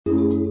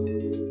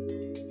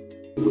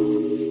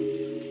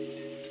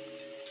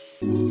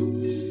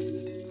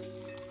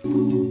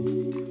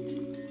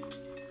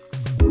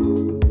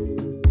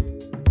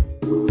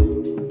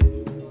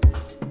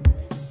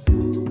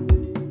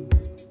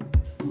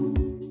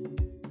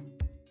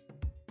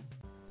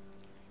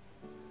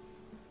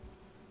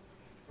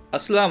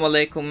Assalamu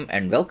alaikum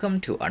and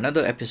welcome to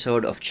another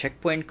episode of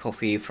Checkpoint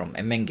Coffee from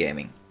MN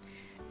Gaming.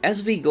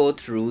 As we go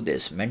through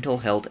this Mental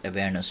Health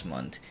Awareness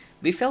Month,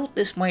 we felt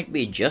this might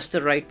be just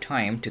the right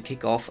time to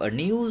kick off a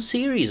new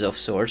series of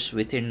sorts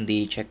within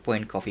the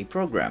Checkpoint Coffee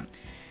program.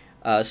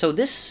 So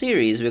this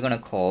series we're going to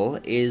call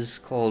is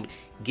called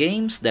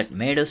Games That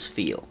Made Us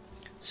Feel.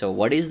 So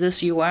what is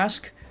this, you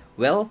ask?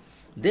 Well,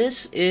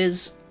 this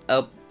is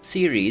a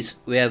series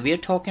where we're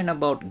talking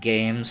about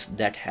games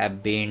that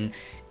have been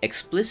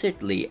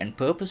explicitly and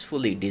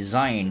purposefully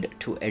designed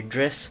to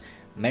address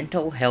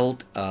mental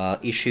health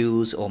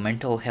issues or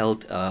mental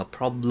health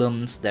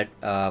problems that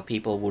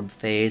people would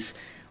face.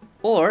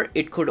 Or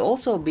it could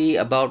also be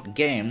about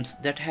games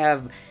that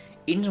have,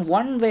 in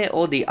one way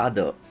or the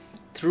other,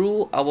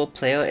 through our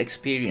player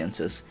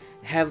experiences,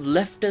 have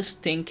left us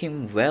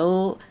thinking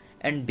well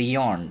and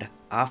beyond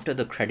after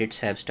the credits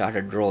have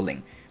started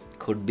rolling.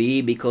 Could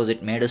be because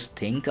it made us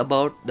think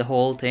about the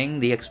whole thing,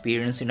 the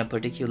experience in a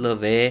particular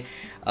way,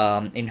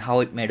 in how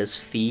it made us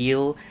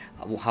feel,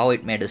 how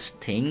it made us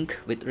think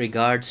with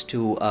regards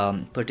to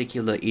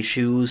particular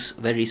issues,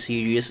 very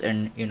serious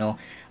and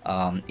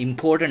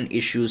important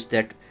issues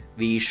that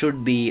we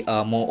should be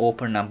more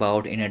open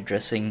about in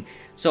addressing.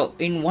 So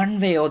in one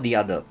way or the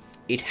other,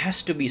 it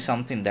has to be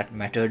something that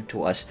mattered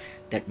to us,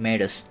 that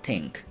made us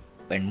think,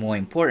 and more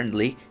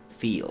importantly,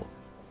 feel.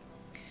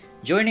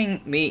 Joining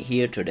me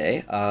here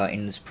today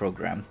in this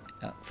program,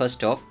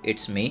 first off,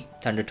 it's me,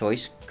 Thunder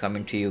Toys,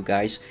 coming to you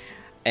guys.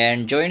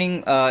 And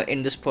joining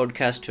in this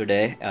podcast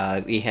today,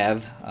 we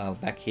have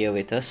back here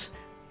with us.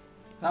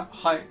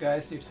 Hi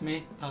guys, it's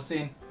me,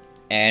 Hasin.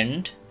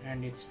 And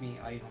it's me,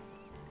 Ivan.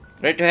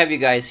 Great to have you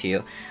guys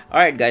here.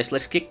 Alright guys,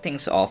 let's kick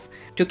things off.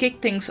 To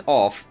kick things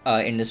off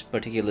in this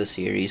particular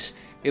series,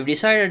 we've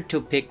decided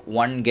to pick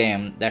one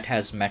game that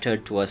has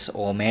mattered to us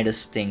or made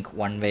us think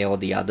one way or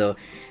the other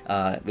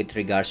with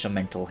regards to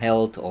mental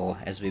health, or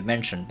as we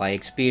mentioned, by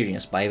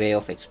experience, by way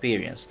of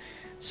experience.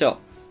 So,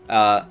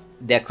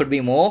 there could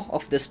be more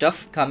of this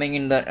stuff coming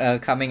in the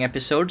coming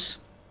episodes.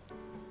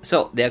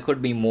 So, there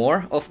could be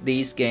more of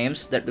these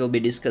games that we'll be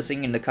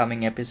discussing in the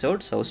coming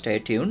episodes, so stay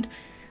tuned.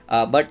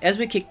 But as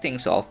we kick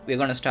things off, we're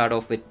going to start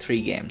off with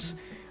 3 games.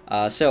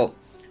 So,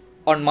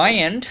 on my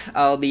end,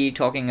 I'll be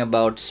talking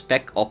about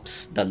Spec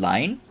Ops: The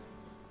Line.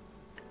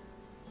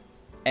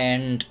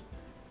 And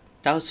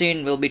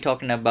Tausin will be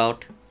talking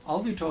about...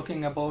 I'll be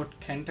talking about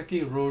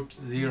Kentucky Route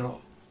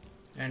Zero.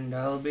 And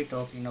I'll be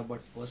talking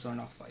about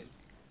Persona 5.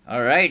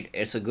 Alright,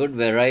 it's a good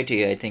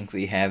variety I think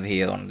we have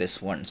here on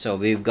this one. So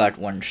we've got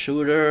one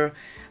shooter,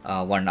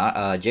 one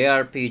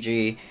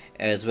JRPG,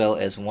 as well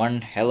as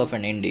one hell of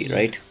an indie,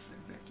 right?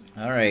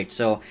 Exactly. Alright,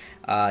 so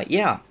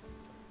yeah,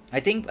 I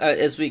think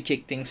as we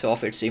kick things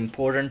off, it's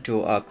important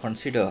to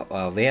consider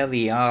where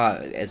we are,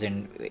 as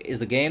in, is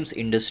the games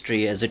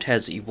industry as it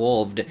has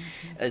evolved,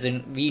 as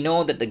in, we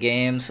know that the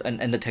games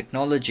and the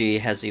technology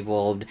has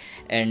evolved,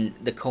 and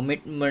the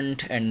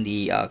commitment and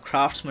the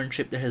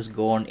craftsmanship that has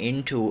gone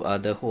into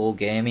the whole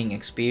gaming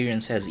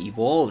experience has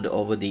evolved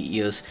over the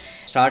years,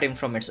 starting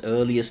from its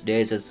earliest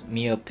days as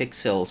mere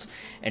pixels,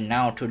 and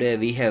now today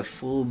we have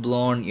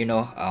full-blown,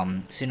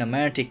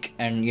 cinematic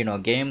and,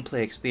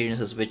 gameplay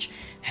experiences which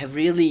have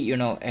really,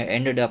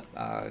 ended up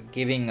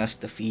giving us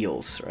the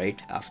feels,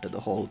 right, after the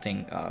whole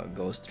thing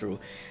goes through.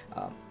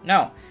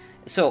 Now,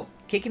 so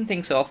kicking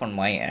things off on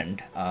my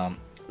end,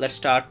 let's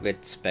start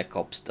with Spec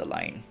Ops: The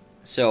Line.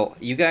 So,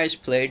 you guys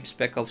played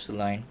Spec Ops: The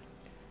Line?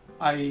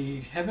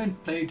 I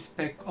haven't played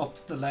Spec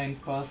Ops: The Line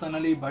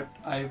personally, but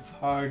I've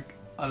heard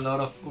a lot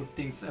of good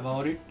things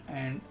about it,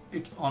 and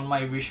it's on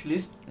my wish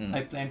list.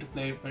 I plan to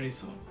play it very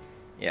soon.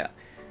 Yeah.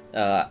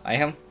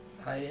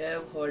 I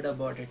have heard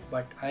about it,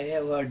 but I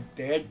have heard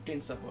bad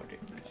things about it.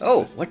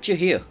 Oh, what you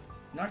hear?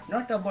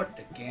 Not about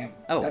the game.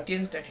 Oh. The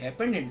things that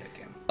happened in the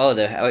game.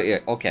 Yeah,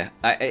 okay.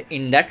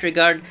 In that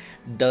regard,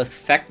 the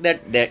fact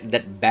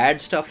that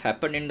bad stuff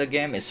happened in the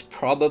game is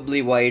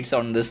probably why it's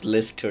on this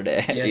list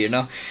today.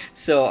 Yes.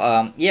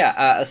 So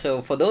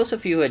so for those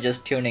of you who are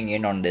just tuning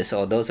in on this,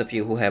 or those of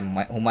you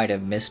who might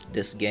have missed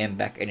this game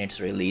back in its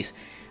release,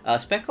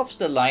 Spec Ops: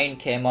 The Line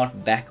came out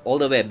all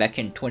the way back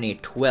in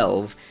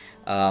 2012.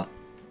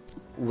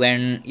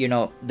 When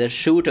the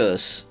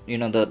shooters,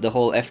 the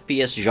whole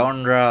FPS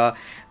genre,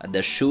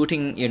 the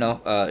shooting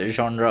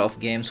genre of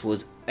games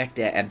was at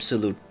their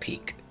absolute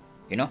peak,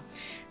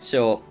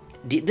 so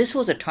this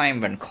was a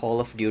time when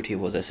Call of Duty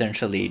was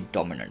essentially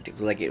dominant.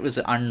 It was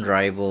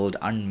unrivaled,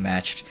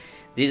 unmatched.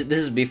 This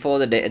is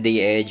before the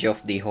age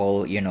of the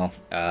whole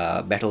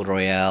battle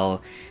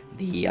royale,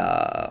 the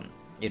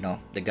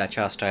the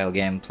gacha style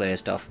gameplay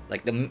stuff,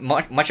 like the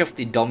much of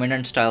the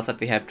dominant styles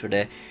that we have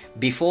today.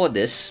 Before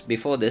this,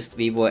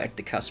 we were at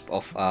the cusp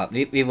of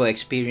we were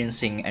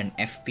experiencing an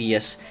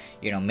FPS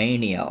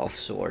mania of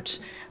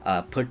sorts,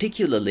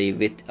 particularly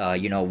with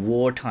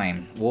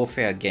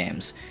warfare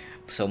games.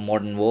 So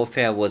Modern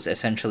Warfare was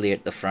essentially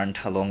at the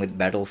front, along with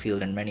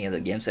Battlefield and many other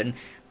games, and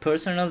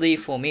personally,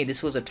 for me,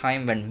 this was a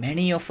time when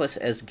many of us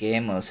as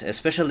gamers,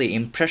 especially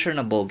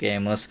impressionable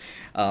gamers,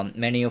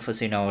 many of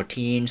us in our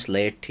teens,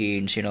 late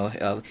teens,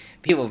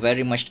 we were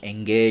very much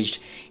engaged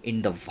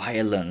in the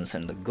violence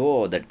and the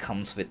gore that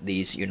comes with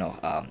these,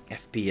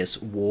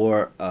 FPS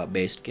war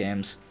based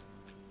games.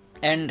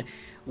 And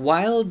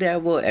while there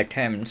were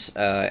attempts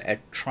at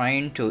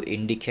trying to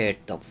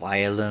indicate the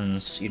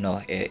violence,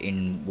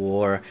 in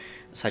war,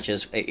 such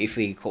as if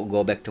we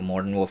go back to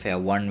Modern Warfare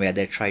 1, where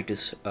they try to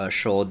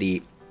show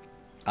the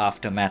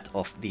aftermath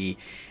of the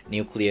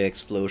nuclear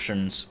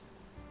explosions.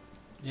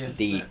 Yes,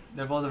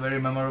 that was a very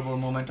memorable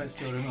moment. I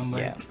still remember.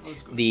 Yeah, it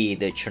was good.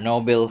 the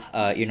Chernobyl,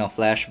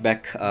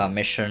 flashback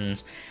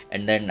missions,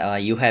 and then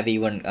you have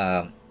even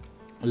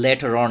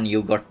later on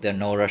you got the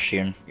No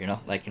Russian,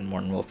 like in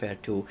Modern Warfare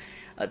 2.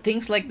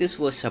 Things like this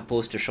were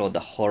supposed to show the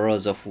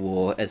horrors of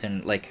war, as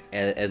in like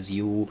as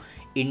you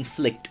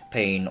inflict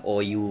pain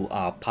or you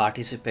are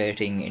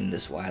participating in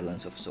this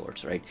violence of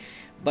sorts, right?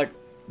 But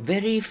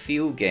very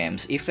few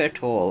games, if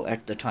at all,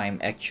 at the time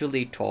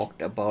actually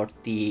talked about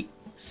the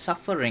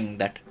suffering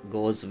that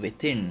goes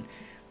within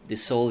the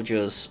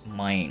soldiers'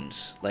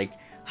 minds, like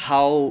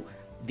how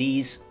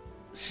these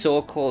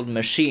so-called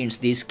machines,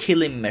 these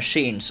killing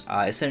machines,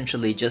 are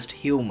essentially just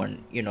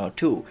human,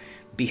 too,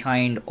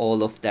 behind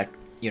all of that,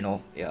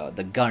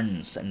 the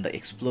guns and the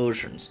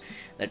explosions.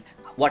 That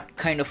what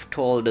kind of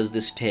toll does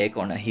this take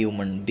on a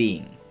human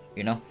being,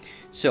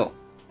 So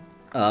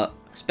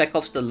Spec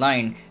Ops: The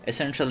Line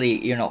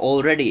essentially,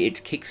 already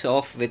it kicks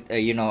off with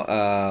a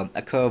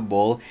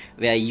curveball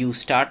where you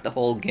start the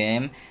whole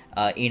game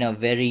in a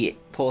very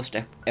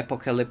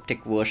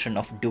post-apocalyptic version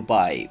of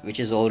Dubai, which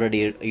is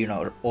already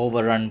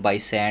overrun by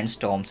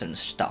sandstorms and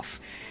stuff.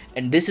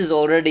 And this is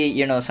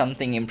already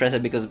something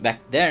impressive, because back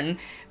then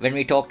when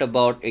we talked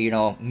about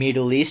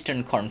Middle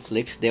Eastern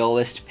conflicts, they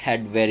always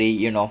had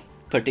very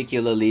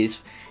particularly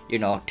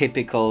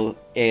typical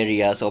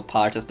areas or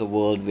parts of the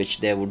world which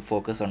they would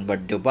focus on,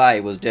 but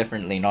Dubai was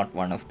definitely not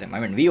one of them. I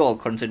mean, we all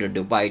consider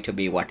Dubai to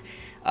be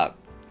a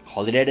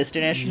holiday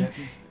destination. Yes.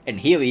 And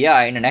here we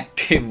are in an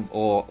active,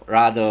 or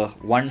rather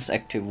once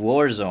active,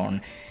 war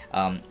zone.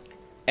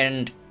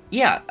 And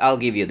yeah, I'll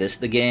give you this,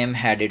 the game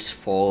had its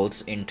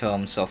faults in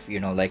terms of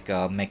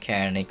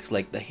mechanics,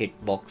 like the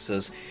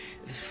hitboxes,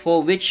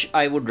 for which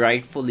I would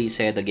rightfully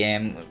say the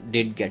game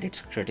did get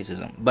its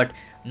criticism, but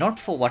not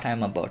for what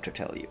I'm about to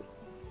tell you.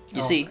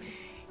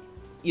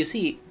 You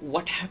see,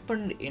 what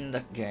happened in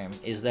that game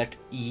is that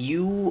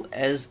you,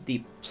 as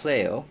the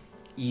player,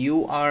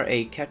 you are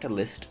a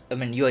catalyst. I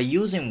mean, you are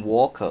using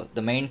Walker,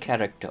 the main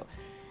character,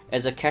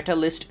 as a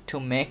catalyst to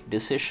make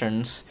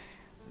decisions.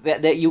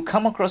 That you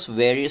come across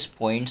various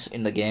points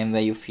in the game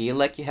where you feel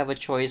like you have a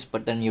choice,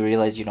 but then you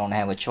realize you don't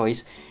have a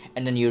choice,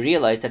 and then you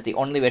realize that the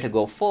only way to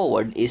go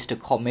forward is to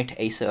commit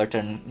a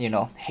certain,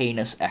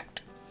 heinous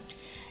act.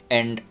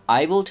 And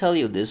I will tell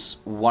you this,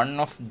 one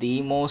of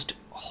the most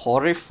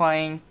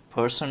horrifying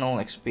personal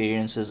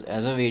experiences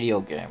as a video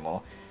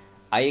gamer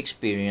I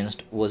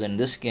experienced was in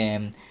this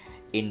game,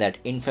 in that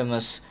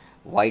infamous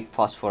white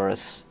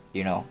phosphorus,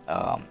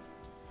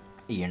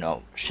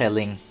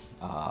 shelling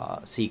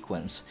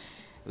sequence,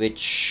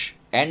 which,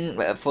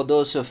 and for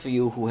those of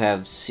you who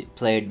have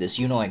played this,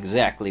 you know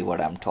exactly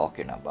what I'm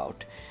talking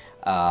about.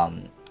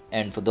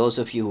 And for those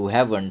of you who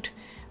haven't,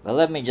 well,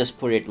 let me just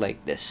put it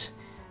like this: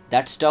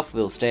 that stuff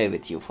will stay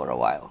with you for a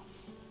while,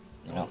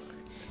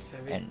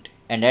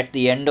 And at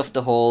the end of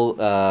the whole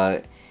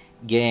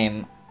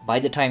game, by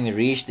the time you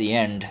reach the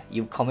end,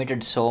 you've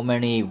committed so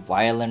many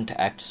violent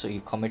acts, so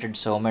you've committed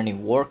so many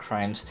war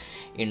crimes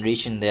in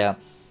reaching there,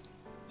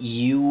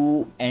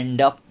 you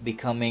end up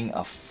becoming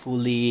a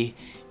fully...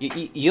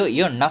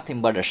 You're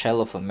nothing but a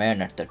shell of a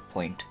man at that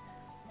point.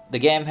 The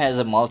game has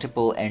a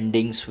multiple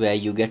endings where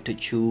you get to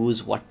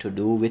choose what to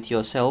do with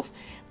yourself,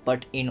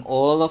 but in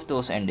all of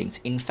those endings,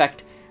 in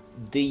fact,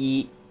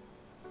 the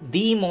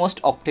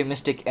most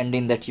optimistic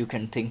ending that you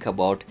can think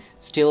about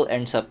still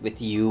ends up with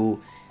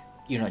you,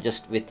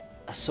 just with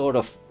a sort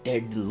of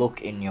dead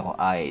look in your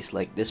eyes,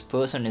 like this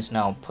person is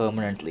now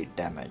permanently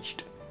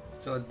damaged.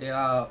 So there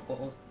are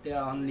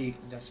only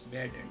just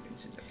bad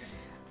endings in the game.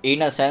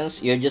 In a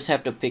sense, you just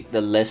have to pick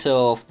the lesser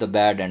of the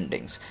bad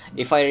endings.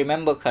 If I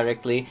remember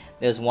correctly,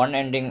 there's one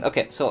ending.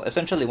 Okay, so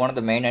essentially one of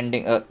the main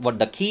ending,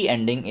 the key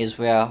ending is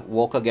where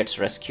Walker gets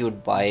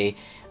rescued by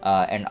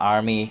an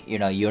army,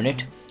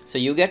 unit. So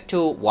you get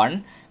to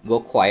go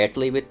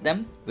quietly with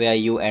them, where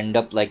you end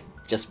up like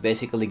just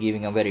basically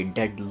giving a very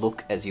dead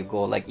look as you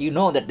go, like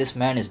that this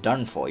man is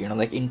done for,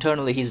 like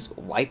internally he's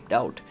wiped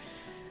out.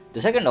 The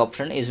second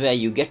option is where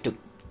you get to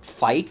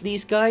fight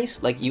these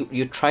guys, like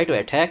you try to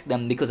attack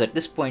them, because at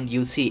this point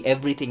you see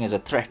everything as a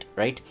threat,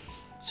 right?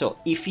 So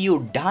if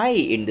you die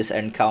in this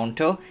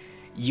encounter,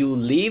 you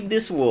leave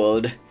this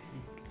world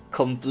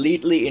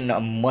completely in a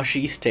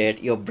mushy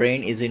state, your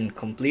brain is in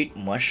complete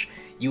mush,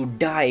 you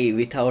die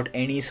without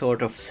any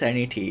sort of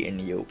sanity in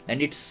you,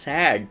 and it's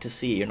sad to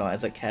see,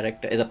 as a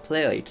character, as a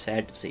player, it's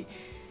sad to see.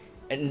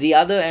 And the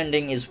other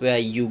ending is where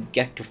you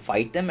get to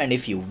fight them, and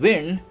if you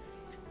win,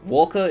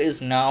 Walker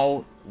is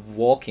now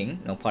walking,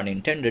 no pun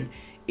intended,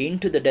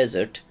 into the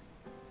desert,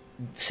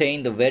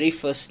 saying the very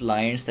first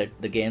lines that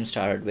the game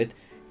started with,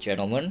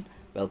 "Gentlemen,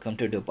 welcome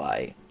to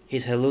Dubai."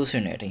 He's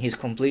hallucinating. He's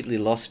completely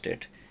lost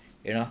it,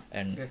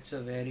 and That's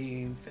a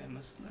very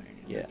famous line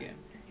in yeah, the game.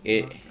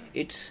 it,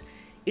 Not-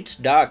 it's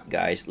dark,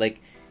 guys. Like,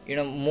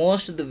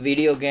 most of the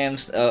video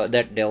games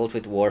that dealt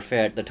with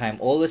warfare at the time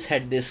always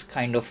had this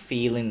kind of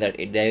feeling that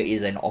there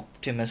is an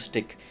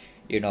optimistic,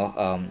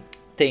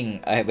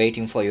 thing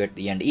waiting for you at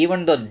the end.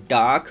 Even the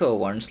darker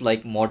ones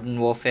like Modern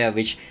Warfare,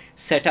 which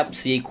set up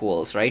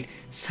sequels, right,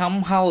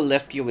 somehow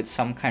left you with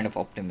some kind of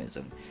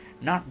optimism.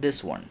 Not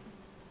this one.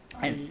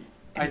 And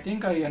I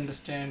think I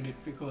understand it,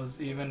 because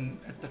even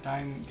at the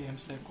time,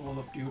 games like Call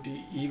of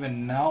Duty,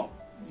 even now,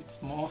 it's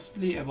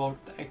mostly about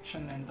the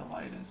action and the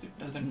violence. It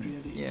doesn't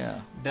really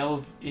yeah.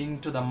 delve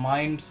into the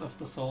minds of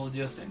the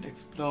soldiers and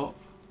explore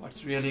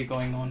what's really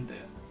going on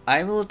there.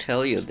 I will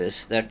tell you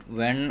this, that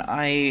when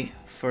I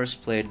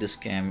first played this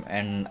game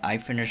and I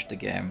finished the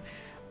game,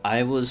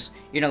 I was,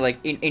 like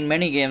in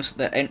many games,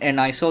 and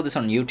I saw this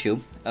on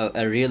YouTube,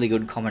 a really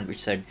good comment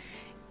which said,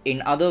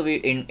 in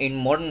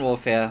Modern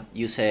Warfare,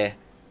 you say,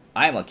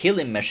 "I'm a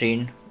killing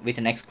machine" with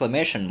an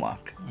exclamation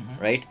mark,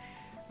 right?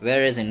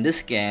 Whereas in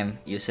this game,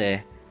 you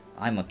say,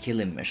 "I'm a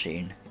killing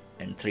machine"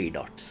 and 3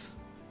 dots.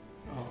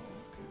 Oh,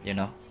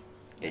 okay.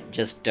 It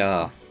just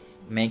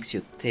makes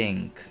you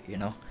think.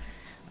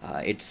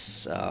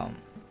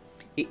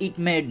 It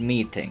made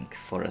me think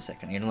for a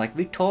second. Like,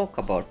 we talk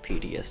about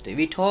PTSD,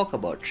 we talk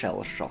about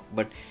shell shock,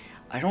 but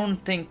I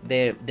don't think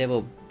they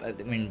were. I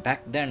mean,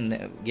 back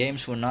then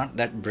games were not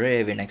that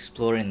brave in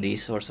exploring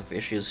these sorts of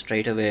issues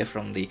straight away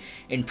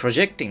in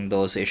projecting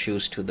those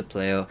issues to the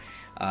player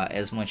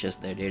as much as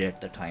they did at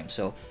the time.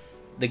 So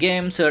the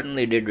game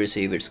certainly did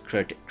receive its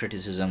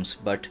criticisms,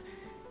 but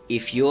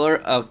if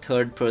you're a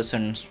third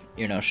person,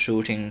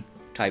 shooting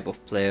type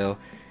of player,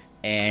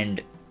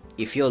 and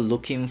if you're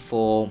looking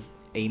for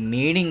a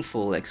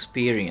meaningful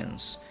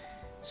experience,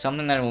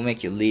 something that will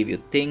make you leave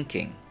you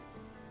thinking,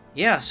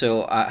 yeah,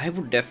 so I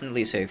would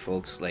definitely say,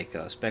 folks, like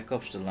Spec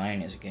Ops: The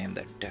Line is a game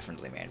that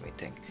definitely made me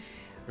think.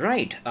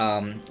 Right,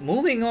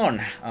 moving on,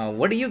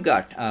 what do you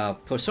got?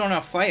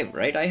 Persona 5,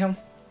 right, Iham?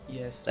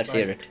 Yes. Let's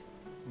hear it.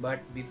 But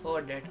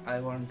before that, I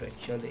want to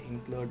actually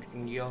include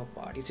in your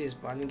part. This is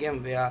one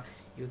game where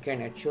you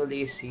can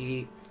actually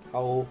see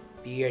how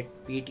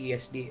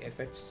PTSD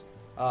affects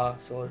a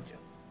soldier.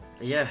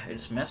 Yeah,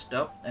 it's messed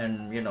up,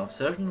 and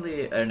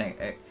certainly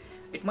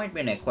it might be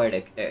an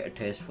acquired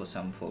taste for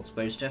some folks,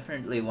 but it's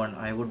definitely one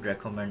I would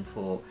recommend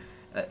for.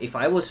 If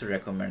I was to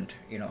recommend,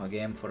 a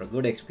game for a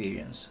good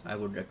experience, I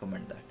would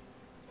recommend that.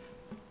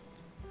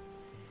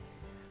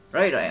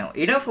 Right,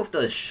 enough of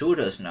the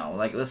shooters now.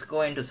 Like, let's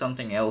go into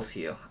something else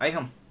here.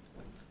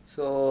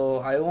 So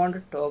I want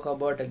to talk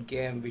about a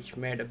game which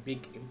made a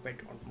big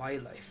impact on my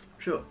life.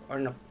 Sure.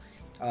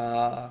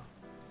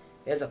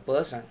 As a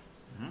person,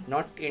 Mhm.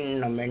 not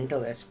in a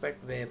mental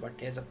aspect way, but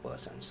as a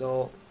person.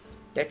 So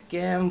that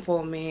game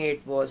for me,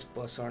 it was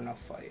Persona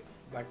 5.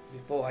 But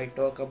before I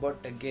talk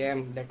about the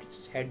game,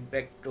 let's head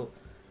back to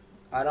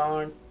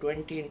around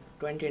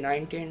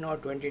 2019 or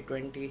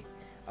 2020.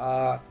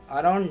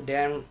 Around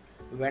then,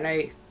 when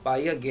I buy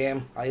a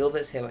game, I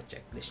always have a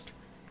checklist,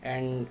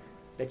 and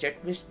the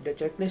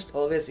checklist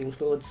always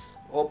includes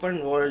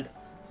open world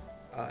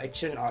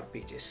action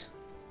RPGs.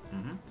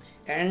 Mm-hmm.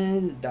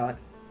 And the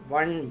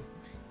one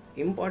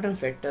important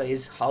factor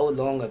is how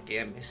long a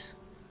game is.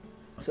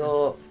 Okay.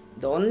 So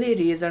the only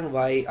reason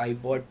why I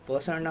bought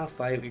Persona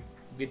 5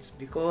 it's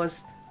because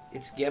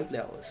it's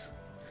gameplay hours,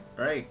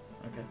 Right.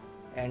 Okay.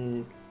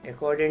 and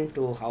according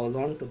to how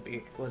long to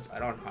beat, it was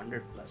around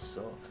 100 plus.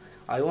 So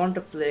I want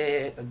to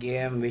play a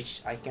game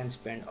which I can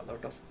spend a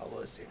lot of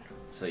hours in.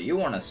 So you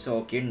want to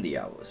soak in the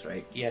hours,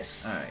 right?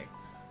 Yes. All right.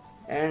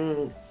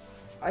 And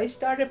I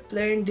started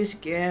playing this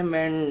game,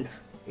 and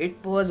it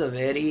was a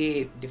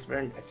very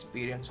different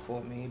experience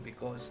for me,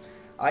 because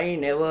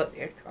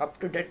up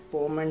to that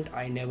moment,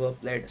 I never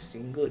played a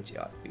single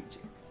JRPG.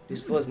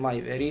 This was my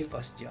very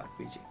first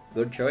JRPG.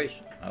 Good choice.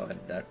 I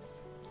like that.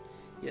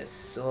 Yes,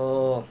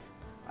 so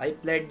I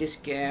played this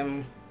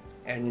game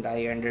and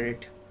I ended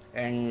it,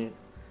 and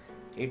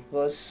it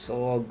was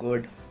so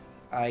good.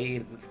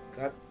 I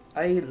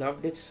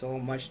loved it so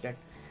much that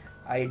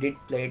I did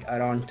play it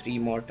around 3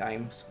 more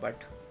times,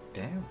 but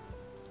Damn.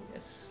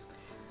 yes.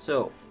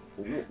 So,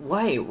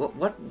 why?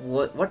 What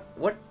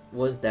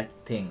was that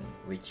thing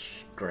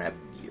which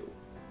grabbed you?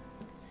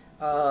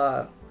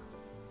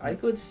 I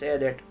could say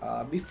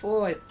that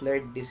before I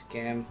played this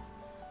game,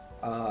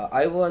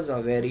 I was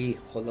a very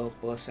hollow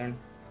person.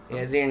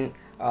 As in,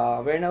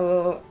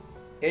 whenever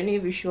any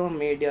visual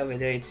media,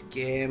 whether it's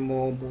game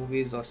or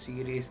movies or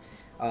series,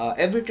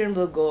 everything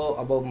will go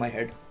above my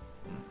head.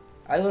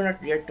 I will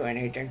not react to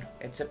anything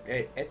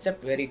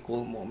except very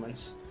cool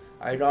moments.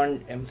 I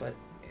don't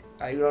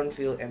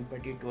feel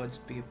empathy towards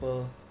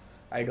people.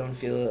 I don't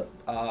feel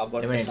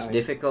about I mean, the it's sound.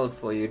 difficult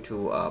for you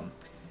to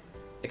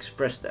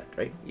express that,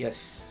 right?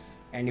 Yes,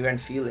 and even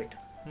feel it.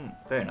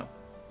 Fair enough.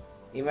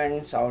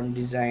 even sound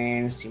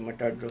design,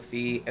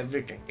 cinematography,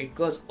 everything. It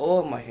goes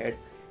over my head.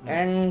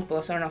 And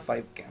Persona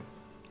 5 came.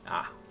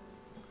 Ah.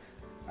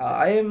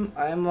 I'm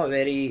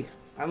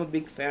a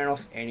big fan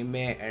of anime,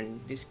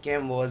 and this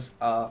game was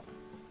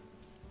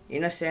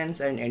in a sense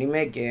an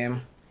anime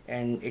game,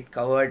 and it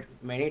covered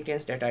many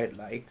things that I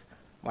like.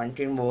 One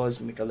thing was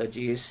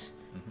mythologies.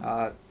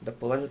 The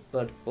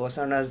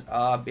personas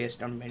are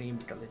based on many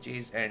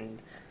mythologies, and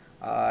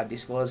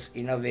this was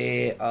in a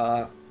way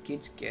a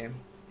kids game,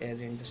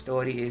 as in the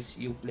story is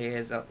you play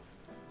as a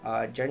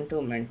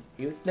gentleman,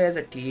 you play as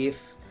a thief.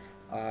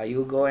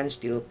 You go and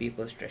steal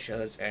people's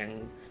treasures,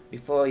 and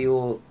before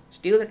you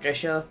steal the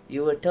treasure,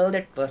 you will tell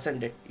that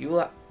person that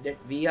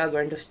we are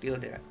going to steal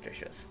their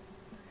treasures,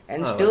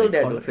 and still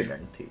they do it.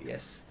 Confident thief.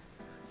 Yes,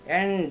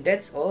 and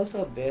that's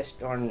also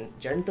based on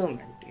Gentleman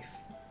Thief,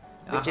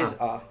 which is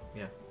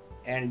yeah.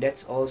 and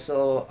that's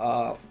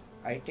also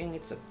I think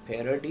it's a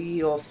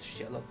parody of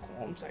Sherlock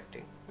Holmes. I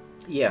think.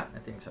 Yeah, I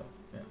think so.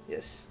 Yeah.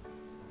 Yes.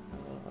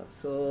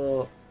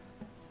 So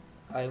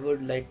I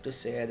would like to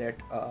say that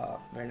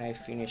when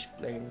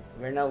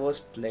I was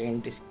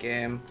playing this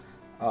game,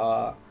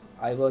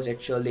 I was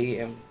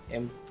actually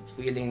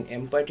feeling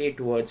empathy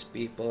towards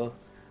people.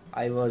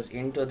 I was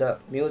into the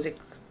music,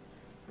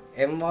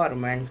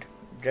 environment,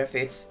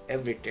 graphics,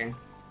 everything.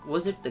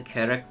 Was it the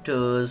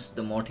characters,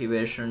 the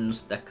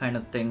motivations, that kind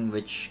of thing,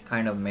 which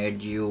kind of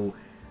made you,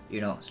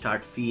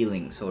 start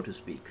feeling, so to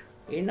speak?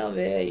 In a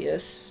way,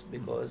 yes,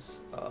 because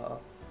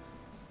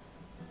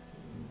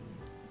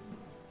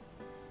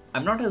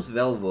I'm not as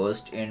well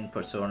versed in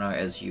Persona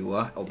as you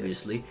are,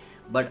 obviously, Yes.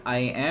 but I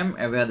am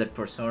aware that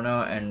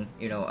Persona and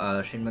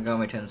Shin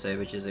Megami Tensei,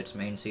 which is its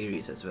main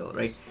series as well,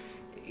 right?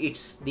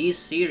 These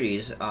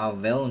series are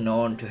well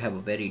known to have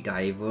a very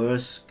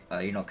diverse,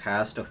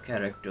 cast of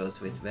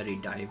characters with very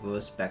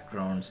diverse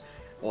backgrounds,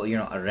 or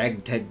a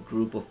ragtag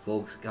group of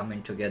folks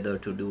coming together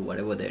to do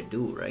whatever they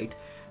do, right?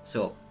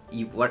 So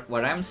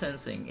what I'm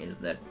sensing is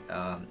that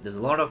there's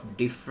a lot of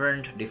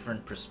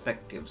different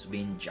perspectives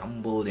being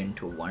jumbled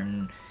into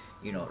one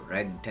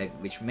ragtag,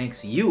 which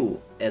makes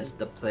you as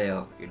the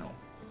player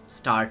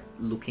start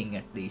looking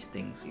at these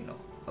things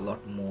a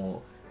lot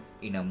more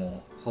in a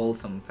more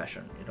wholesome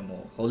fashion, in a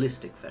more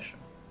holistic fashion,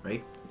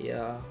 right?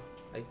 yeah,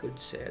 I could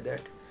say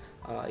that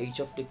each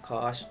of the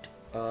cast,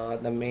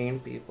 the main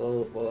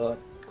people were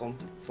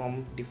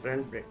from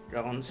different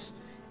backgrounds,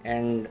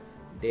 and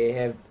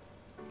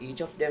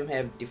each of them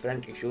have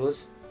different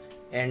issues,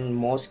 and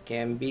most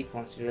can be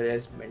considered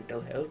as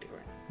mental health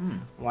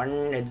even.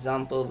 One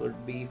example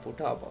would be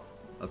Futaba.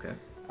 Okay.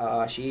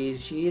 She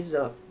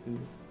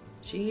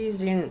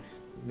is in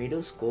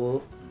middle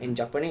school in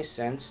Japanese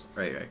sense,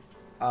 Right.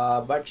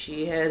 but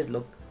she has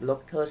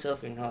locked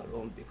herself in her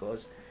room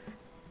because,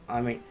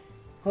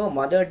 her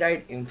mother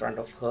died in front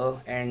of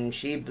her, and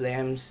she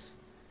blames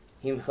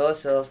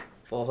herself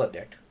for her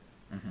death.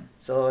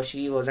 So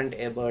she wasn't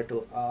able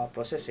to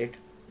process it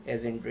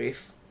as in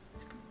grief,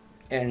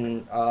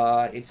 and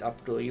it's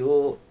up to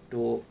you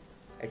to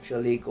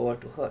actually go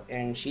to her,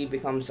 and she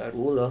becomes a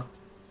ruler,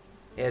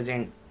 as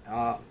in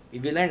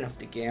villain of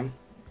the game,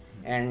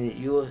 and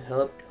you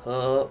helped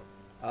her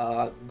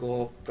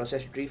go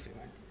process grief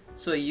even.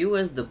 So you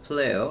as the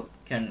player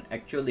can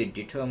actually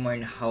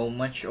determine how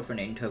much of an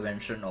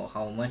intervention or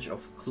how much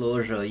of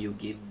closure you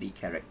give the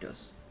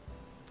characters.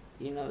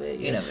 In a way,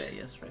 yes. In a way,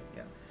 yes, right,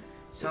 yeah.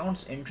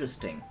 Sounds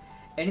interesting.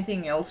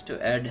 Anything else to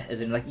add?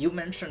 As in, like you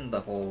mentioned,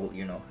 the whole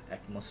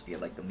atmosphere,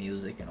 like the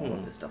music and all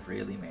of this stuff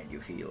really made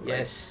you feel. Right?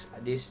 Yes,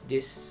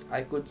 this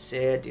I could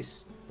say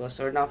this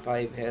Persona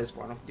 5 has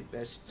one of the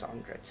best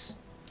soundtracks.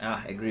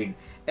 Agreed.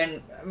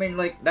 And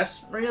that's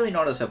really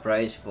not a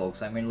surprise, folks.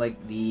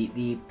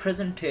 The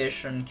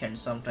presentation can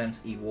sometimes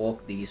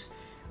evoke these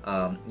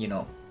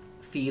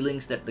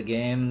feelings that the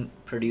game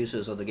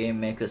producers or the game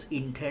makers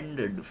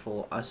intended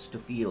for us to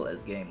feel as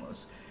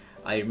gamers.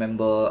 I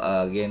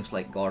remember games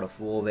like God of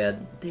War, where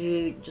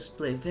they just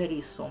play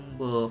very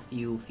somber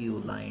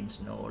few lines,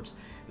 notes,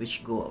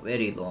 which go a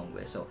very long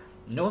way. So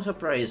no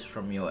surprise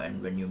from your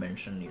end when you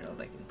mentioned,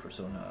 like in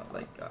Persona,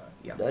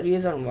 yeah. The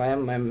reason why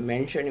I'm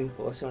mentioning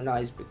Persona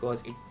is because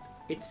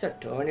it's a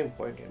turning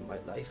point in my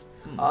life.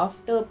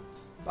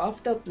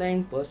 After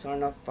playing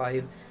Persona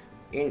 5,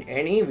 in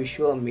any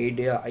visual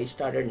media, I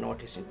started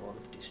noticing all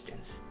of these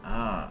things.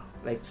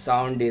 Like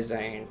sound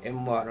design,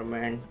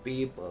 environment,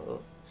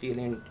 people,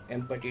 feeling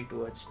empathy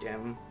towards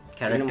them.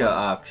 Character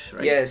arcs,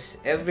 right? Yes,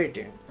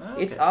 everything.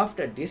 Okay. It's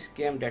after this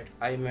game that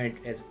I made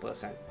as a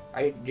person.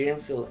 I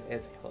didn't feel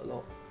as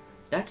hollow.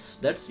 That's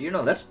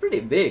pretty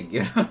big.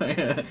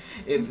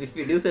 If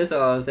we do say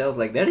so ourselves,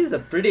 like that is a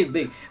pretty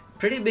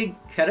big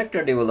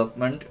character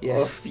development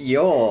of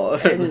your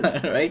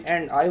right.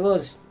 And I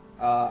was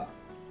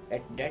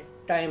at that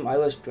time I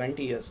was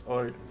 20 years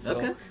old. So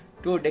Okay.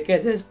 2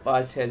 decades has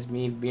passed as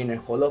me being a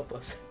hollow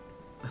person.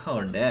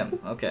 Oh damn.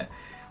 Okay.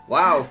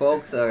 Wow,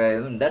 folks.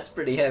 That's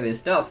pretty heavy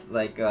stuff.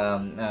 Like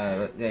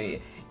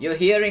you're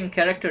hearing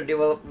character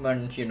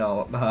development.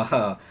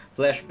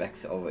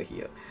 Flashbacks over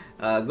here.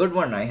 Good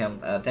one, I am.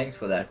 Thanks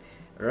for that.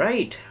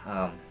 Right.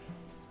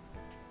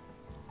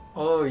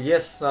 Oh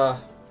yes.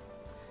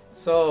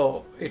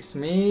 So it's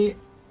me.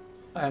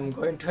 I'm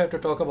going to have to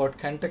talk about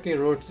Kentucky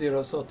Route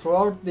Zero. So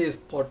throughout these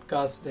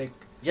podcasts, like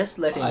Just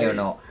letting you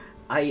know,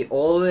 I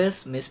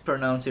always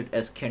mispronounce it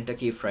as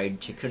Kentucky Fried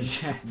Chicken,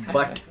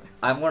 but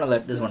I'm gonna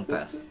let this one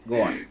pass.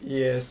 Go on.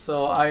 yes.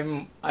 So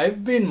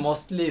I've been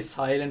mostly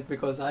silent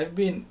because I've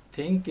been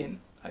thinking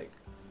like,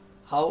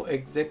 how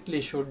exactly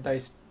should I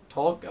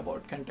talk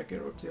about Kentucky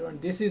Route Zero?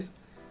 And this is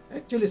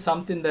actually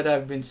something that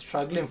I've been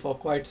struggling for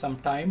quite some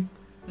time.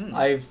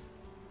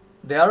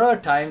 There are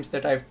times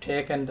that I've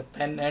taken the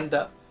pen and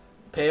the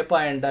paper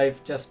and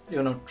I've just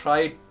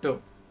tried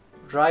to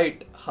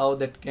write how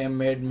that game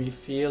made me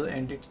feel,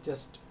 and it's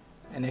just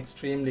an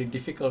extremely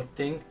difficult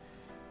thing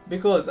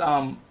because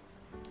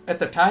at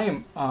the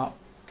time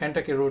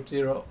Kentucky Route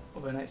Zero,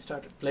 when I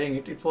started playing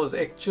it, it was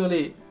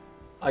actually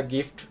a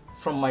gift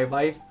from my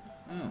wife,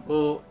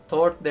 who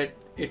thought that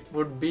it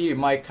would be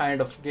my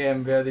kind of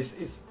game where this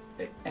is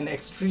an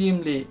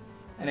extremely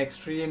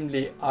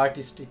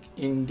artistic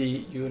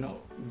indie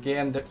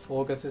game that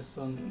focuses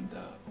on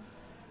the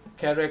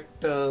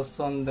characters,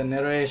 on the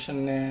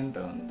narration, and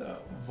on the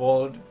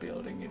world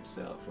building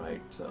itself,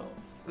 right? So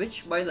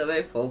Which, by the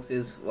way, folks,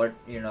 is what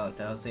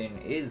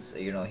Tahsin is.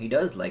 He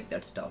does like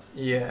that stuff.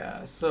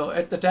 yeah, so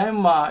at the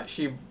time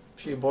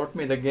she bought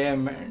me the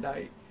game, and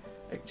I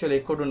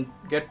actually couldn't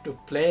get to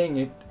playing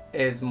it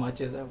as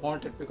much as I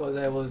wanted because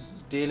I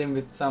was dealing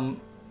with some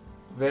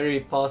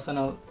very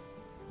personal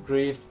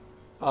grief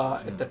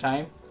at the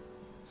time.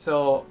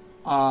 So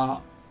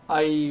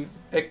I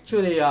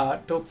actually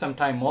took some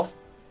time off,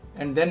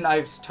 and then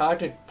I've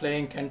started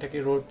playing Kentucky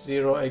Route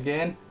Zero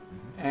again,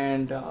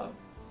 and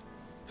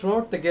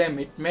throughout the game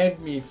it made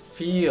me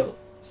feel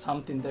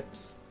something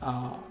that's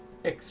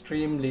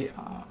extremely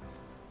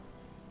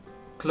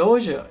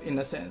closure in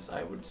a sense,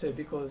 I would say,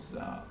 because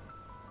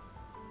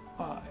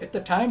at the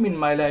time in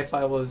my life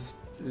I was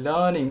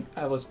learning,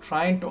 I was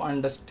trying to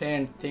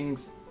understand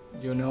things,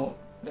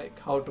 like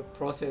how to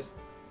process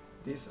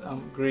this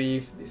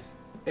grief, this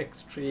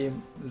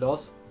extreme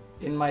loss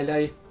in my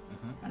life,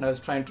 and I was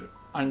trying to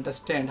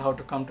understand how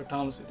to come to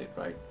terms with it,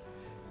 right?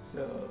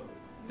 So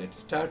let's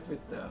start with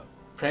the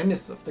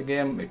premise of the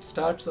game. It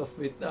starts off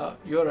with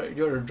you're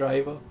a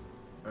driver,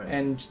 Right.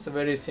 and it's a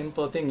very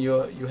simple thing.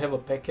 You have a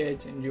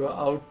package and you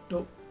are out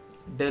to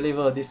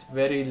deliver this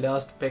very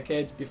last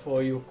package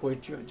before you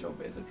quit your job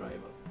as a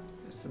driver.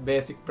 It's the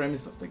basic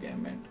premise of the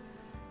game, and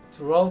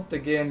throughout the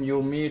game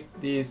you meet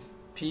these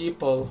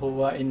people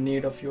who are in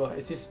need of your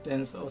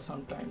assistance, or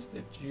sometimes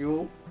that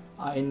you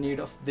are in need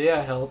of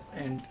their help,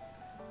 and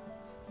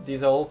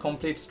these are all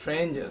complete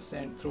strangers,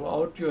 and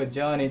throughout your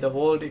journey the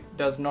world, it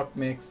does not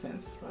make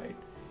sense, right?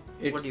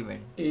 What do you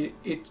mean?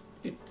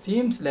 It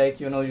seems like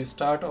you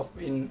start off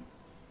in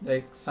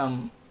like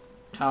some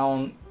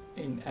town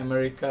in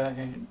America,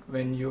 and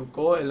when you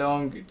go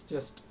along it's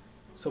just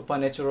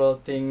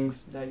supernatural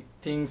things, like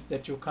things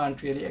that you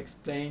can't really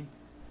explain,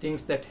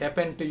 things that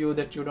happen to you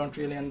that you don't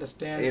really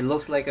understand. It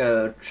looks like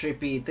a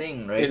trippy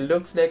thing, right? It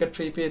looks like a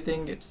trippy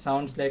thing, it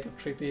sounds like a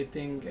trippy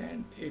thing,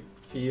 and it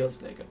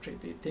feels like a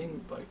trippy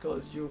thing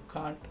because you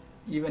can't,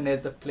 even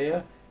as the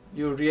player,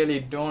 you really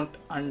don't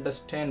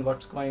understand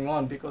what's going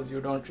on because you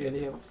don't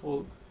really have a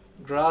full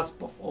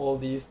grasp of all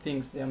these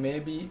things. There may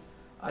be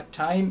a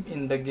time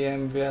in the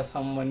game where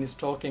someone is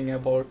talking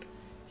about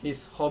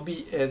his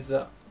hobby as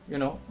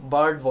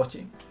bird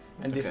watching,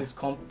 and this Okay. is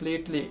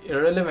completely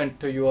irrelevant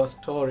to your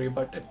story,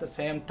 but at the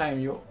same time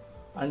you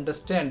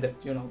understand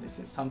that this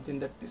is something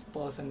that this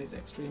person is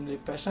extremely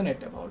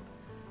passionate about,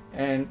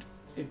 and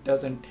it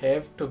doesn't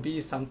have to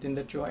be something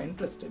that you are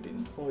interested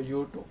in for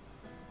you to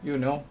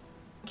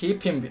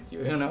keep him with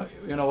you.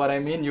 You know what I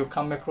mean. You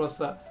come across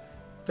a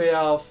pair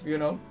of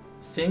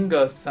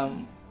singers,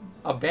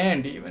 a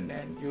band even,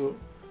 and you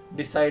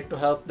decide to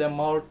help them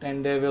out,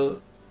 and they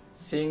will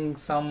sing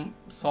some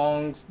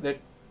songs that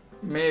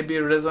maybe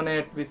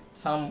resonate with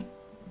some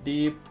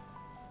deep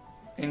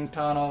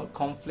internal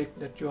conflict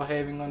that you're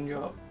having on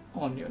your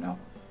own,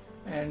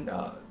 and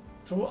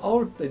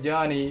throughout the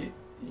journey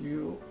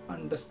you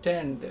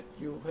understand that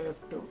you have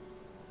to,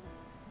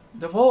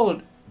 the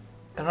world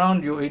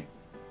around you, it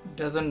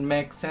doesn't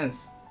make sense.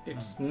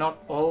 It's not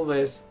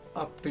always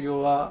up to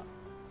your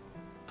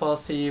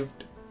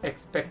perceived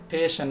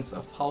expectations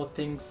of how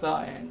things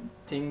are, and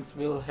things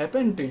will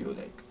happen to you,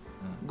 like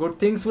good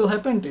things will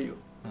happen to you,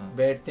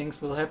 bad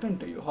things will happen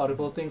to you,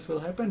 horrible things will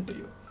happen to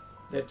you.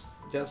 That's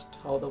just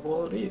how the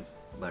world is.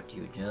 But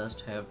you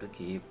just have to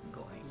keep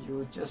going.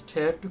 You just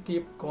have to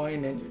keep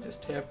going, and you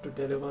just have to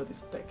deliver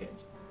this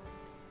package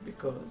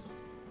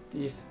because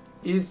this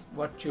is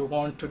what you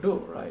want to do,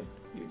 right?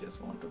 You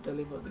just want to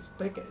deliver this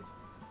package,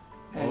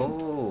 and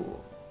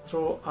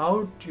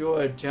throughout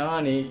your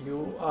journey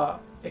you are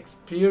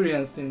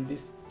experiencing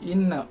this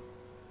in a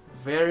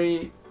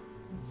very,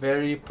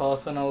 very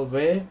personal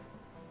way,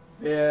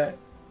 where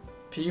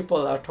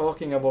people are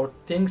talking about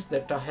things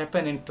that are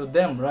happening to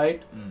them,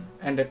 right?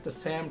 And at the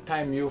same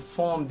time you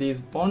form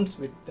these bonds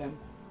with them,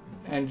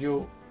 and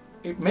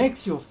it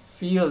makes you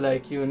feel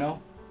like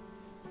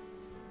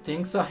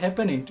things are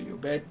happening to you,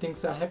 bad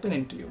things are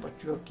happening to you, but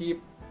you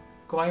keep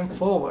going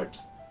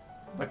forwards.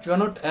 But you're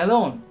not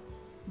alone.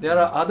 There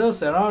are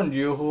others around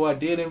you who are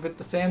dealing with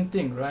the same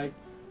thing, right?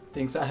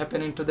 Things are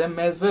happening to them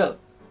as well.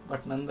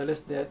 But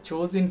nonetheless, they are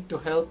choosing to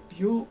help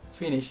you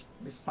finish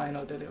this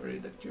final delivery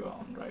that you are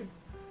on, right?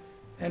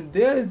 And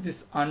there is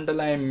this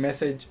underlying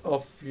message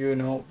of,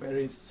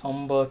 very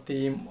somber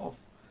theme of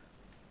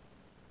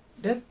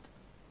death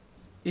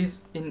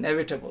is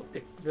inevitable.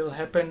 It will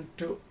happen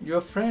to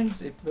your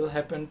friends, it will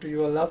happen to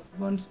your loved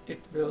ones, it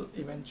will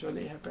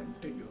eventually happen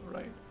to you,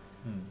 right?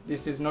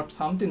 This is not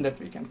something that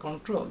we can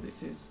control,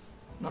 this is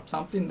not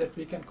something that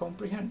we can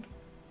comprehend,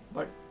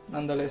 but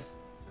nonetheless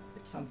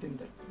it's something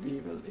that we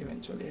will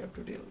eventually have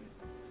to deal with.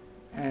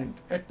 And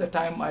at the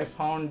time I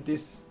found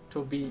this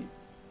to be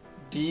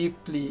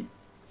deeply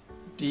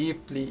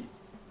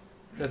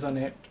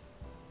resonate,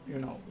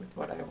 with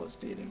what I was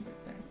dealing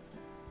with. And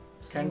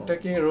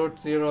Kentucky Route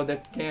Zero,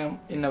 that came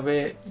in a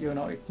way,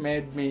 it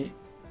made me,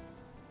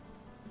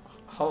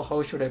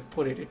 how should I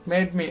put it? It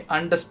made me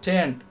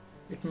understand,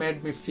 it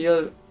made me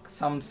feel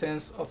some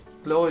sense of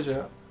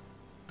closure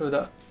to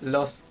the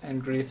loss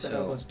and grief that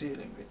I was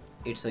dealing with.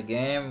 It's a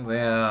game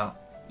where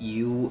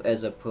you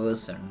as a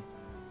person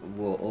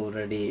were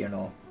already,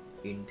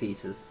 in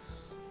pieces,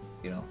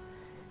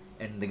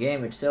 and the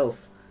game itself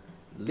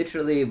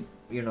literally,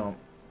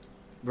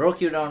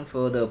 broke you down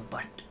further,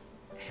 but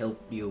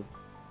helped you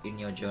in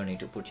your journey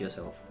to put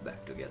yourself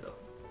back together.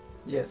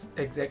 Yes,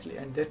 exactly.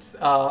 And that's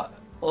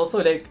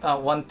also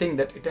one thing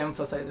that it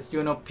emphasizes,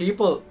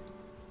 people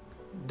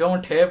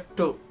don't have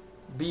to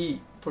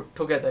be put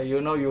together,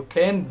 you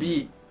can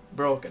be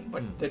broken,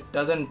 but that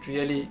doesn't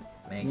really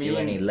make mean you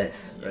any less,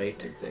 right?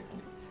 Yes,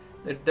 exactly.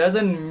 That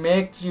doesn't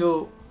make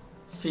you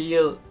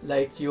feel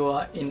like you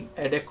are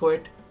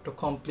inadequate to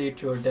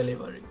complete your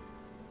delivery.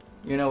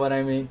 You know what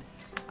I mean?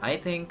 I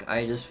think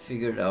I just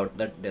figured out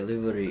that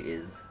delivery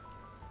is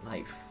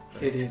life.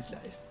 Right? It is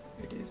life.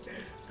 It is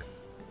life.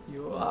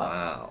 You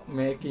are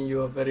making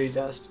your very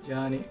last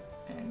journey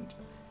and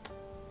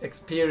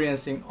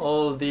experiencing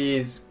all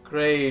these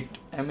great,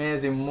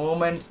 amazing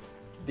moments,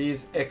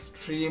 these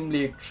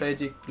extremely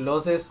tragic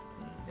losses,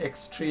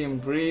 extreme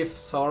grief,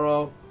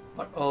 sorrow,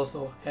 but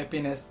also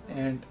happiness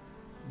and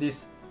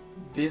this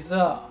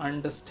bizarre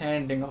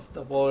understanding of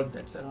the world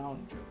that's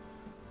around you.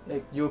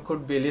 Like, you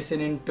could be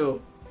listening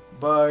to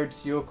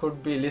birds, you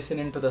could be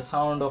listening to the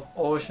sound of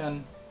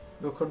ocean,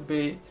 you could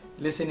be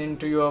listening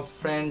to your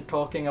friend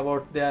talking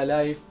about their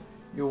life,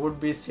 you would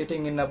be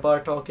sitting in a bar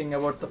talking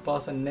about the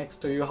person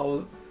next to you,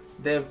 how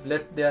they've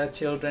let their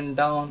children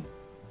down,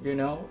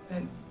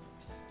 and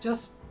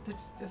that's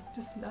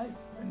just life.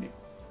 And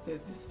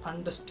there's this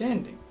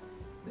understanding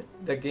that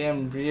the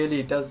game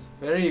really does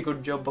very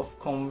good job of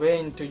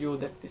conveying to you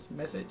this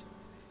message.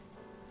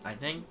 I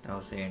think I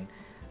was saying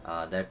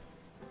that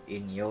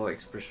in your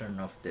expression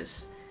of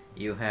this,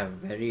 you have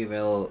very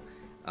well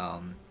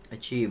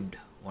achieved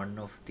one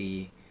of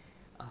the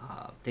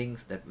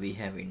things that we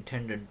have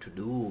intended to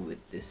do with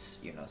this,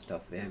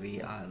 stuff, where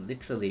we are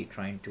literally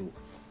trying to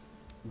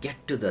get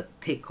to the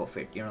thick of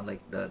it,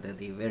 like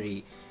the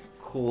very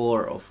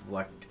core of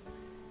what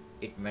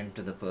it meant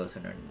to the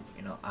person.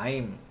 And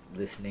I'm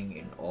listening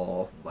in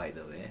awe, by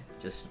the way,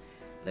 just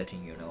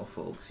letting you know,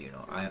 folks.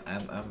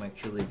 I'm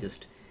actually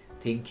just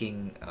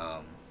thinking,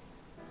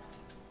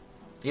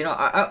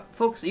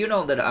 folks,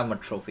 that I'm a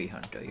trophy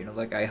hunter,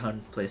 like I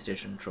hunt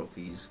PlayStation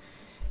trophies,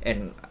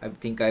 and I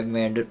think I've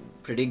made it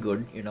pretty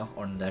good,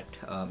 on that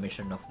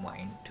mission of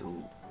mine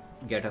to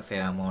get a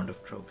fair amount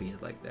of trophies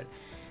like that.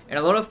 And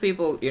a lot of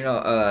people,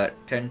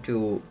 tend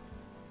to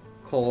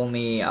call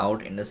me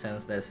out in the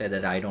sense they say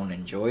that I don't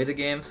enjoy the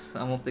games,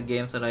 some of the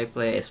games that I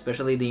play,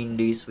 especially the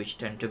indies, which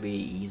tend to be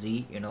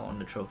easy, on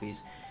the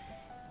trophies.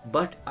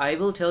 But I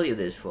will tell you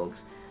this,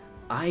 folks,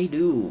 I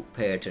do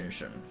pay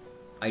attention.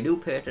 I do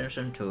pay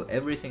attention to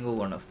every single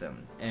one of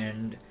them,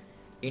 and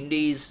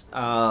indies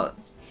are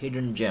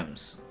hidden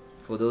gems.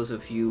 For those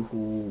of you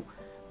who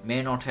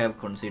may not have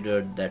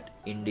considered that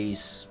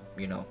indies,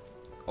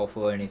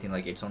 offer anything,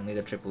 like it's only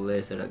the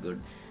AAAs that are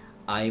good,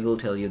 I will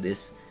tell you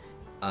this,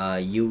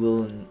 I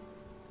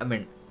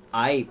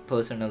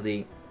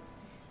personally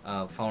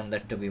found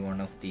that to be one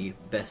of the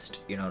best,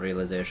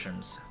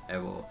 realizations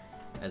ever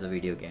as a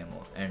video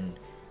gamer, and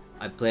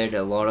I played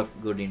a lot of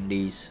good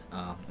indies.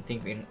 I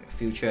think in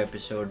future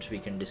episodes we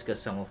can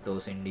discuss some of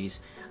those indies.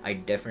 I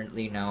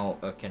definitely now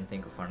can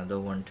think of another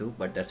one too,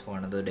 but that's for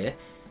another day.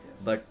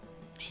 Yes. But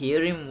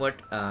hearing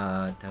what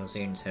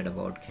Tausein said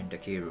about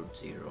Kentucky Route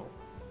Zero,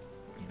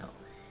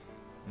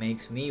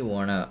 makes me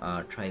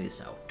wanna try this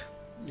out.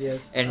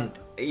 Yes. And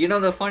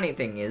the funny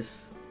thing is,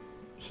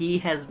 he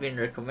has been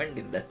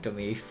recommending that to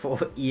me for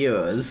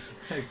years.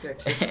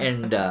 Exactly.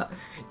 And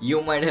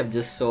you might have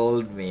just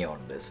sold me on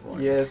this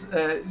one. Yes,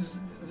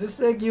 just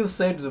like you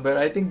said, Zubair,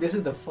 I think this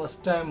is the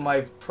first time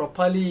I've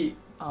properly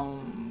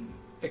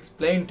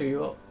explained to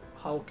you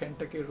how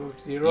Kentucky Route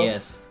Zero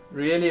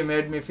really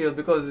made me feel,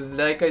 because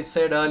like I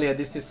said earlier,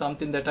 this is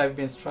something that I've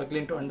been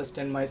struggling to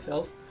understand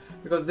myself,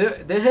 because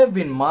there have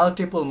been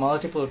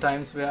multiple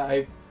times where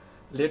I've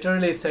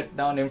literally sat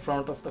down in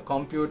front of the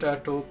computer,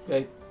 took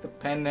like the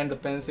pen and the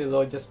pencil,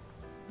 or just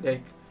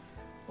like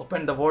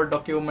open the Word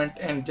document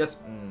and just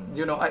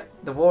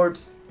the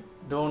words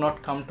do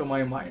not come to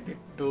my mind. It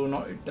does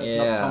not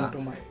come to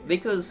my.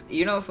 Because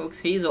folks,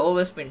 he's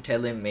always been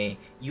telling me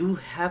you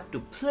have to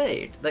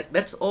play it. Like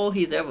that's all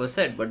he's ever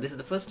said. But this is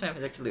the first time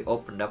he's actually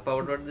opened up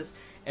about this,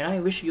 and I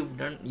wish you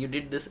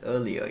did this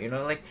earlier.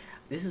 Like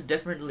this is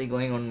definitely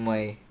going on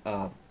my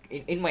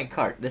in my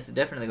cart. This is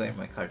definitely going in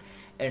my cart.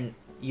 And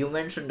you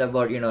mentioned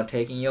about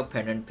taking your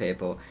pen and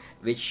paper,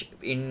 which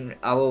in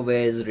our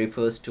ways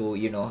refers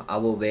to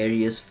our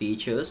various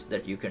features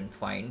that you can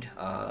find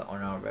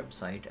on our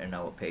website and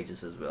our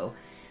pages as well.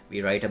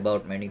 We write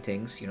about many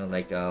things,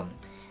 like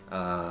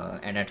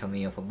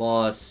anatomy of a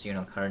boss,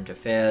 current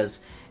affairs,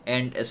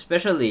 and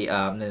especially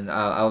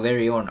our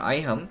very own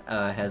Iham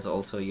has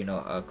also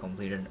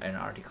completed an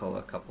article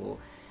a couple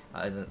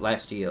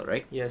last year,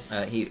 right? Yes.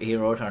 He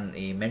wrote on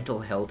the mental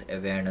health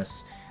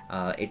awareness.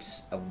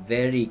 It's a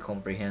very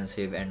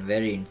comprehensive and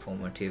very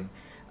informative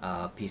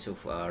piece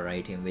of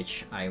writing,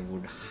 which I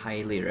would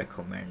highly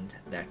recommend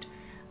that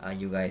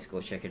you guys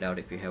go check it out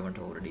if you haven't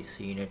already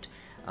seen it.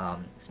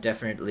 It's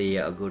definitely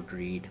a good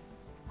read,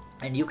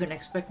 and you can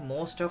expect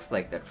more stuff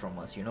like that from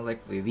us.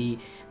 Like we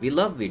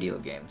love video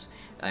games,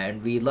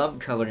 and we love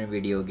covering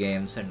video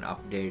games and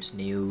updates,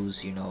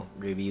 news,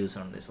 reviews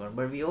on this one,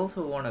 but we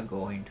also want to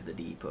go into the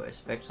deeper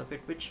aspects of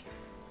it, which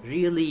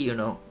really,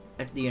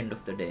 at the end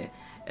of the day,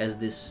 as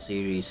this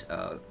series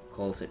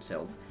calls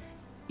itself,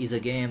 is a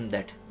game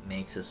that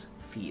makes us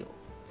feel.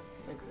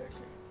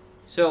 Exactly.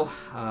 So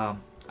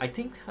I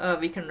think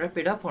we can wrap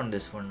it up on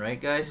this one,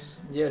 right guys?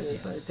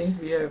 Yes, I think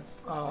we have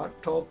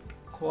talked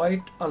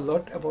quite a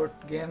lot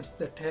about games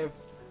that have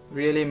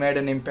really made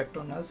an impact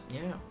on us.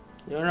 Yeah.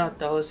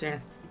 Tausin,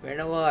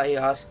 whenever I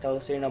ask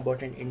Tausin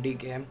about an indie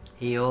game,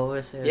 He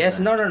always says yes,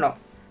 that. no.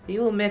 He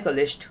will make a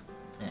list.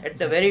 Yeah. At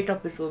the very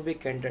top, it will be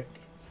Kentucky.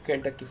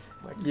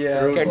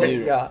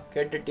 Yeah,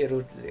 Kentucky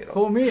Route Zero.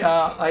 For me,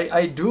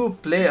 I do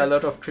play a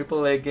lot of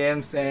AAA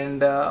games,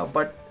 and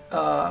but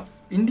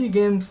indie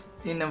games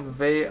in a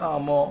way are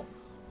more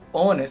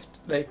honest.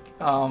 Like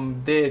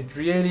they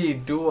really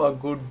do a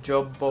good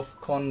job of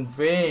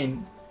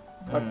conveying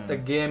what the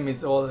game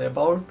is all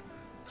about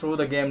through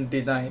the game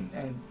design,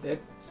 and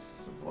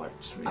that's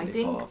what's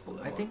really powerful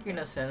about I think in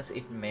a sense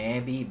it may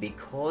be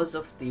because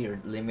of the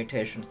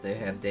limitations they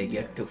have, they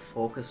get to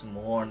focus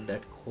more on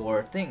that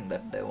core thing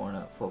that they want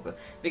to focus.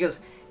 Because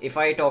if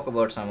I talk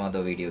about some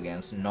other video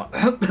games, not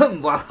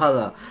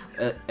Valhalla,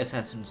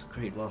 Assassin's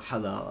Creed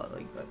Valhalla,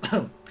 like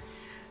that,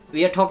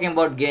 we are talking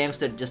about games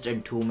that just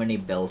had too many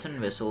bells and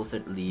whistles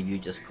that leave you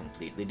just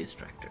completely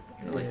distracted.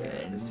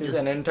 This is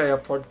an entire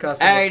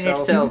podcast in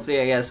itself.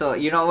 Yeah. So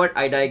you know what?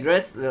 I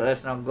digress.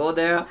 Let's not go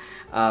there.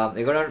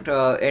 We're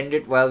gonna end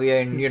it while we are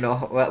in,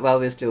 while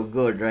we're still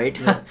good, right?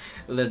 Yeah.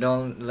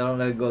 don't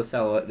let it go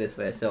sour this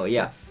way. So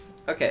yeah.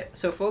 Okay.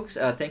 So folks,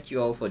 thank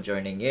you all for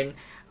joining in.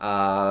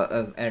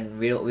 And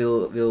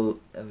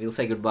we'll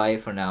say goodbye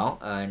for now,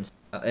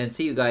 and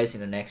see you guys in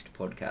the next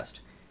podcast.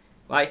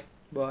 Bye.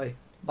 Bye.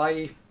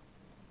 Bye.